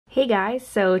Hey guys,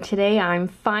 so today I'm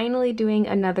finally doing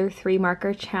another 3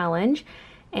 marker challenge,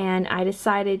 and I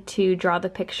decided to draw the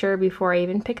picture before I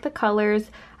even picked the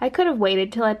colors. I could have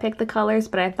waited till I picked the colors,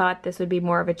 but I thought this would be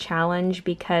more of a challenge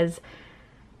because,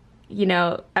 you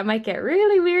know, I might get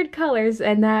really weird colors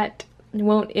and that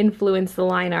won't influence the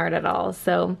line art at all.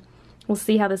 So we'll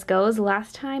see how this goes.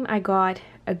 Last time I got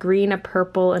a green, a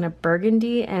purple, and a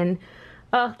burgundy, and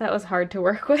oh, that was hard to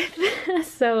work with.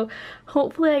 So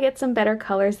hopefully I get some better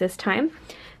colors this time.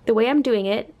 The way I'm doing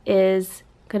it is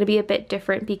going to be a bit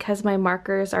different because my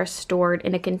markers are stored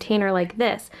in a container like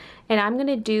this. And I'm going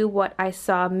to do what I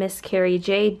saw Miss Carrie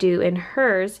J do in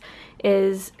hers,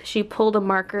 is she pulled a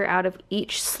marker out of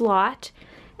each slot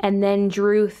and then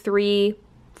drew 3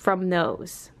 from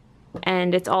those.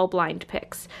 And it's all blind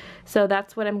picks. So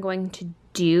that's what I'm going to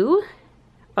do.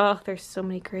 Oh, there's so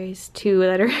many grays too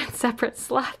that are in separate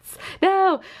slots.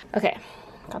 No! Okay,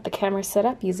 got the camera set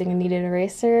up using a kneaded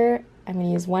eraser. I'm gonna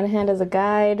use one hand as a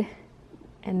guide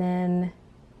and then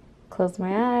close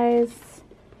my eyes.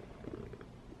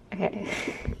 Okay.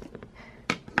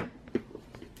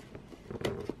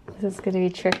 This is gonna be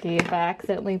tricky. If I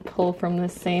accidentally pull from the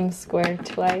same square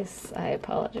twice, I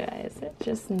apologize. It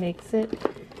just makes it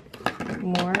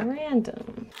more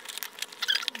random.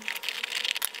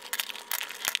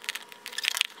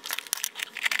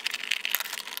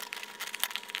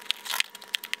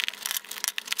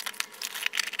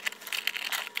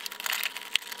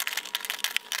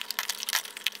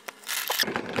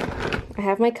 I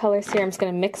have my colors here. I'm just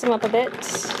going to mix them up a bit.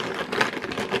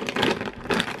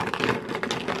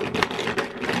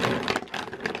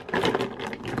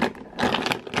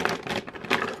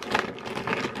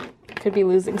 Could be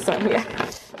losing some, yeah.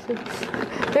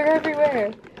 They're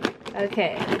everywhere.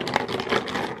 Okay.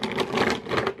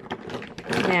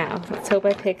 Now, let's hope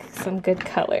I pick some good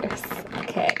colors.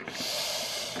 Okay.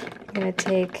 I'm going to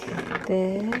take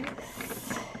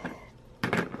this.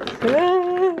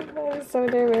 I'm so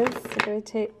nervous. I'm going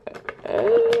to take...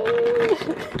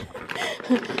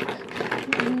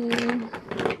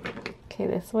 Okay,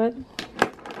 this one.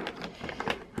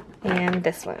 And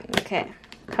this one. Okay.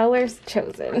 Colors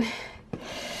chosen.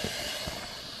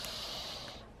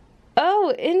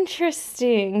 Oh,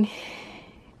 interesting.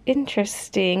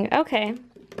 Interesting. Okay.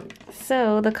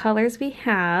 So the colors we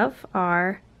have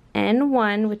are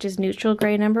N1, which is neutral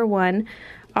gray number 1,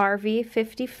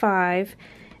 RV55,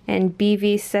 and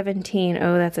BV17.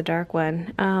 Oh, that's a dark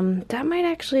one. That might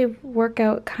actually work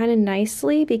out kind of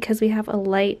nicely because we have a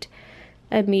light,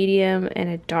 a medium, and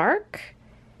a dark.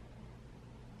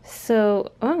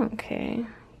 So, oh, okay.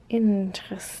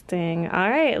 Interesting. All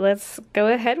right, let's go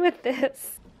ahead with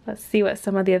this. Let's see what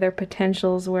some of the other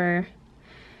potentials were.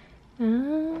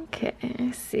 Okay,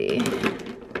 let's see.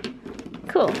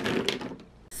 Cool.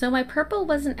 So my purple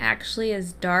wasn't actually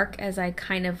as dark as I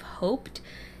kind of hoped.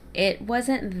 It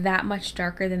wasn't that much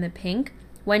darker than the pink.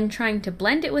 When trying to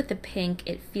blend it with the pink,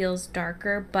 it feels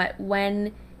darker, but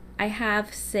when I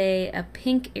have, say, a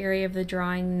pink area of the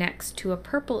drawing next to a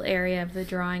purple area of the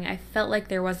drawing, I felt like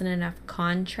there wasn't enough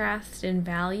contrast and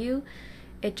value.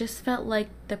 It just felt like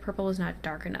the purple was not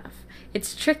dark enough.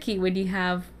 It's tricky when you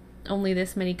have only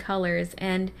this many colors,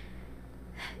 and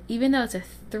even though it's a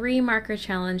 3-marker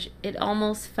challenge, it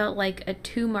almost felt like a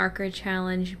 2-marker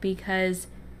challenge because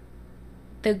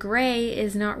the gray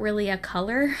is not really a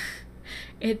color.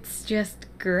 It's just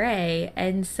gray,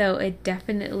 and so it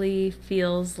definitely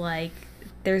feels like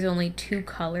there's only 2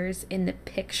 colors in the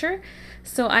picture.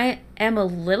 So I am a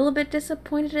little bit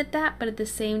disappointed at that, but at the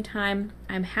same time,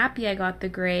 I'm happy I got the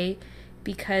gray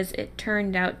because it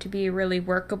turned out to be a really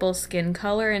workable skin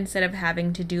color instead of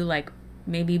having to do like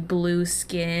maybe blue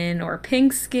skin or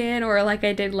pink skin, or like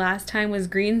I did last time was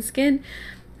green skin.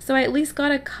 So I at least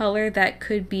got a color that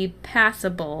could be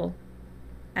passable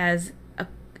as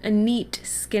a neat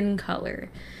skin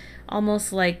color.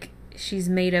 Almost like she's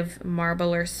made of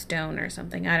marble or stone or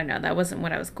something. I don't know, that wasn't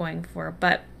what I was going for,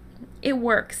 but it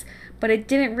works. But it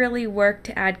didn't really work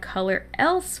to add color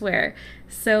elsewhere.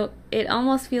 So it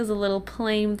almost feels a little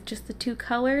plain with just the 2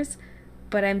 colors,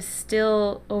 but I'm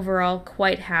still overall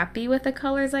quite happy with the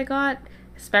colors I got,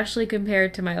 especially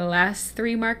compared to my last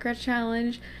 3-marker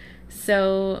challenge.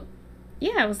 So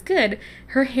yeah, it was good.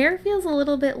 Her hair feels a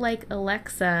little bit like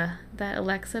Alexa. That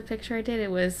Alexa picture I did,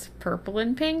 it was purple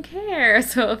and pink hair,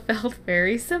 so it felt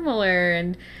very similar,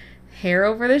 and hair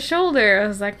over the shoulder. I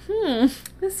was like,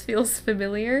 this feels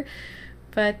familiar.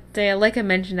 But like I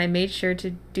mentioned, I made sure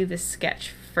to do the sketch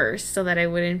first so that I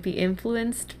wouldn't be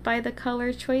influenced by the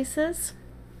color choices.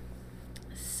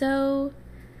 So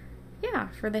yeah,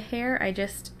 for the hair, I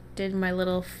just did my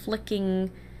little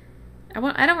flicking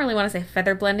I don't really want to say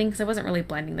feather blending because I wasn't really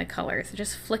blending the colors. So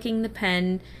just flicking the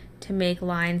pen to make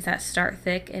lines that start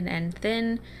thick and end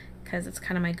thin, because it's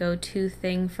kind of my go-to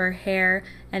thing for hair.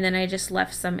 And then I just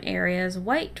left some areas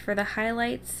white for the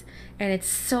highlights. And it's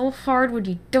so hard when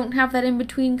you don't have that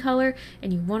in-between color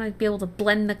and you want to be able to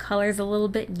blend the colors a little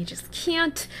bit and you just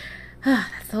can't.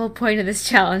 That's the whole point of this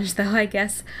challenge, though, I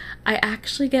guess. I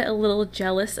actually get a little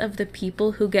jealous of the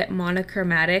people who get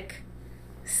monochromatic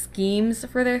schemes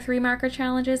for their 3 marker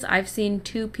challenges. I've seen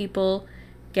 2 people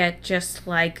get just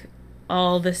like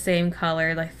all the same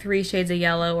color, like 3 shades of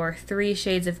yellow or 3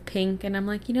 shades of pink, and I'm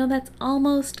like, you know, that's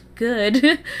almost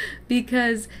good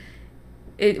because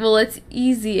it's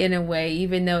easy in a way,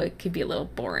 even though it could be a little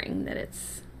boring that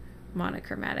it's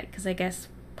monochromatic, because I guess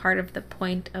part of the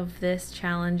point of this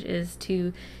challenge is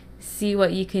to see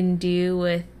what you can do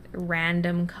with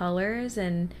random colors,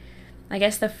 and I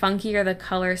guess the funkier the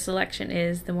color selection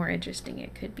is, the more interesting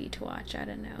it could be to watch. I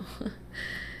don't know.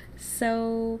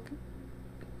 So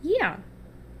yeah,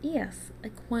 yes, I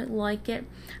quite like it.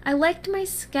 I liked my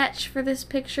sketch for this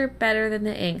picture better than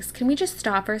the inks. Can we just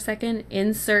stop for a second?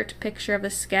 Insert picture of the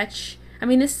sketch. I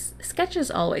mean, this sketches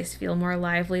always feel more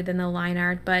lively than the line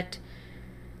art, but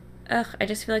I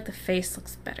just feel like the face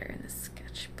looks better in the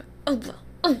sketch. But oh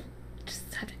well,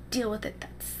 just have to deal with it.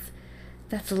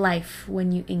 That's life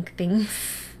when you ink things.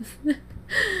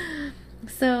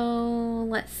 So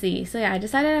let's see. So yeah, I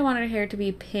decided I wanted her hair to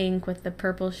be pink with the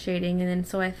purple shading, and then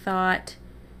so I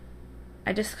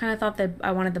just kind of thought that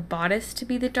I wanted the bodice to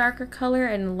be the darker color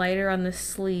and lighter on the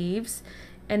sleeves.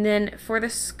 And then for the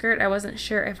skirt, I wasn't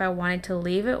sure if I wanted to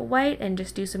leave it white and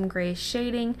just do some gray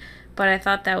shading, but I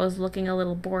thought that was looking a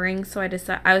little boring, so I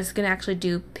decided I was going to actually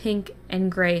do pink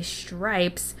and gray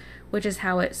stripes, which is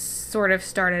how it sort of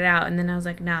started out, and then I was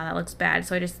like, nah, that looks bad,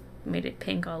 so I just made it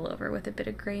pink all over with a bit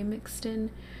of gray mixed in.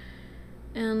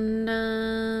 And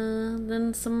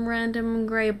then some random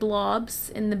gray blobs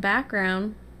in the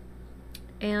background.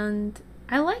 And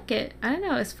I like it. I don't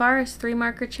know, as far as 3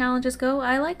 marker challenges go,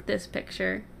 I like this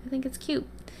picture. I think it's cute.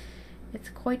 It's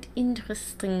quite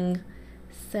interesting.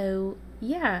 So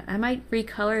yeah, I might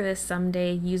recolor this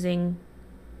someday using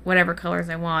whatever colors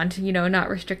I want, you know, not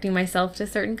restricting myself to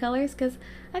certain colors, because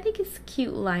I think it's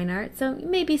cute line art. So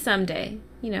maybe someday,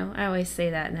 you know, I always say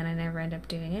that and then I never end up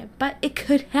doing it, but it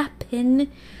could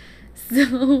happen.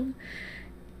 So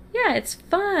yeah, it's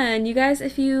fun. You guys,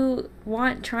 if you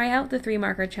want, try out the 3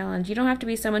 marker challenge. You don't have to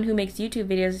be someone who makes YouTube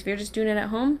videos. If you're just doing it at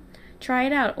home, try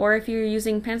it out. Or if you're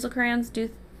using pencil crayons,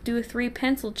 do a 3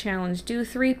 pencil challenge, do a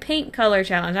 3 paint color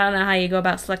challenge. I don't know how you go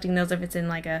about selecting those if it's in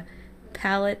like a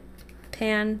palette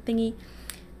pan thingy.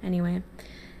 Anyway,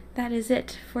 that is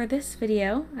it for this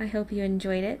video. I hope you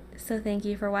enjoyed it. So thank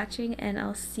you for watching, and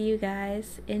I'll see you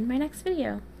guys in my next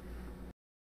video.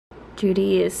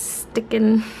 Judy is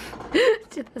sticking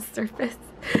to the surface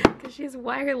because she has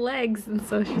wire legs, and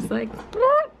so she's like,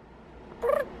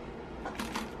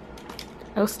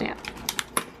 oh snap.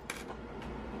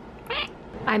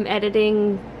 I'm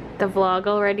editing the vlog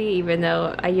already, even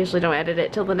though I usually don't edit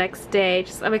it till the next day.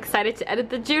 I'm excited to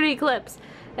edit the Judy clips,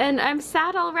 and I'm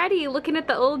sad already looking at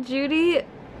the old Judy.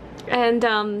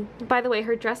 And by the way,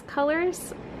 her dress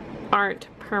colors aren't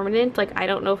permanent. Like, I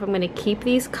don't know if I'm gonna keep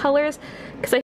these colors because I